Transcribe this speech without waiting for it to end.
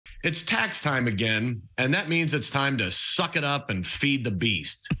It's tax time again, and that means it's time to suck it up and feed the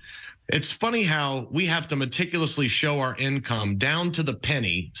beast. It's funny how we have to meticulously show our income down to the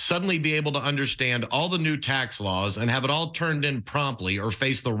penny, suddenly be able to understand all the new tax laws and have it all turned in promptly or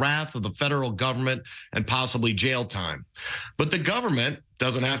face the wrath of the federal government and possibly jail time. But the government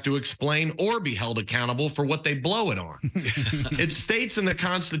doesn't have to explain or be held accountable for what they blow it on. It states in the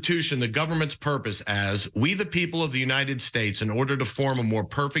Constitution the government's purpose as, we the people of the United States, in order to form a more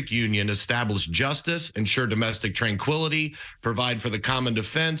perfect union, establish justice, ensure domestic tranquility, provide for the common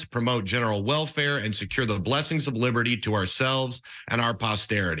defense, promote general welfare, and secure the blessings of liberty to ourselves and our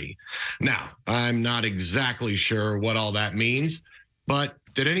posterity. Now, I'm not exactly sure what all that means, but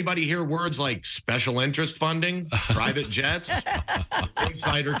did anybody hear words like special interest funding, private jets,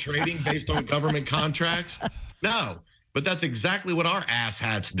 insider trading based on government contracts? No, but that's exactly what our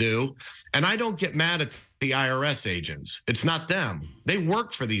asshats do. And I don't get mad at the IRS agents. It's not them. They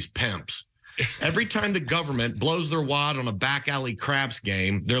work for these pimps. Every time the government blows their wad on a back alley craps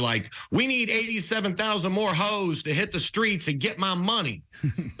game, they're like, we need 87,000 more hoes to hit the streets and get my money.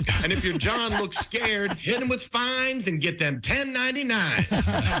 And if your John looks scared, hit him with fines and get them 1099.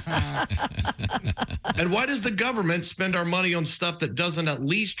 And why does the government spend our money on stuff that doesn't at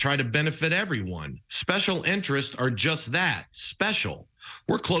least try to benefit everyone? Special interests are just that, special.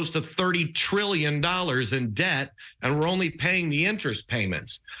 We're close to $30 trillion in debt, and we're only paying the interest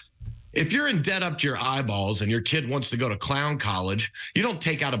payments. If you're in debt up to your eyeballs and your kid wants to go to clown college, you don't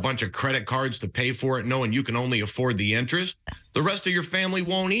take out a bunch of credit cards to pay for it knowing you can only afford the interest. The rest of your family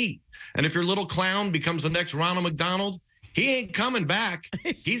won't eat. And if your little clown becomes the next Ronald McDonald, he ain't coming back.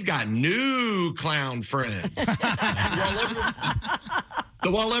 He's got new clown friends.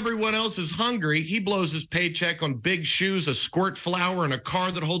 While everyone else is hungry, he blows his paycheck on big shoes, a squirt flower, and a car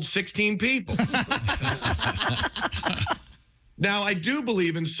that holds 16 people. Now, I do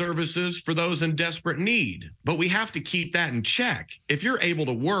believe in services for those in desperate need, but we have to keep that in check. If you're able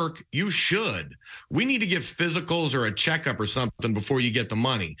to work, you should. We need to get physicals or a checkup or something before you get the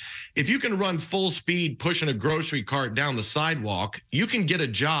money. If you can run full speed pushing a grocery cart down the sidewalk, you can get a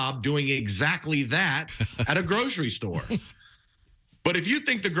job doing exactly that at a grocery store. But if you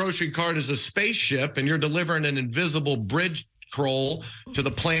think the grocery cart is a spaceship and you're delivering an invisible bridge troll to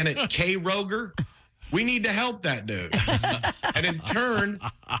the planet K. Roger, we need to help that dude. And in turn,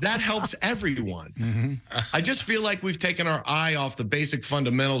 that helps everyone. Mm-hmm. I just feel like we've taken our eye off the basic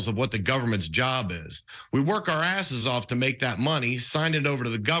fundamentals of what the government's job is. We work our asses off to make that money, sign it over to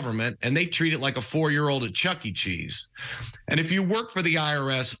the government, and they treat it like a 4-year-old at Chuck E. Cheese. And if you work for the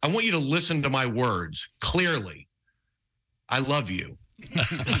IRS, I want you to listen to my words clearly. I love you.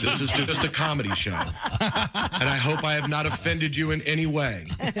 This is just a comedy show. And I hope I have not offended you in any way.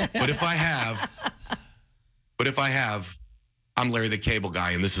 But if I have, I'm Larry the Cable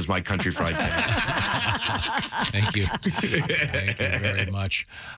Guy, and this is my Country Fried Chicken. Thank you. Thank you very much.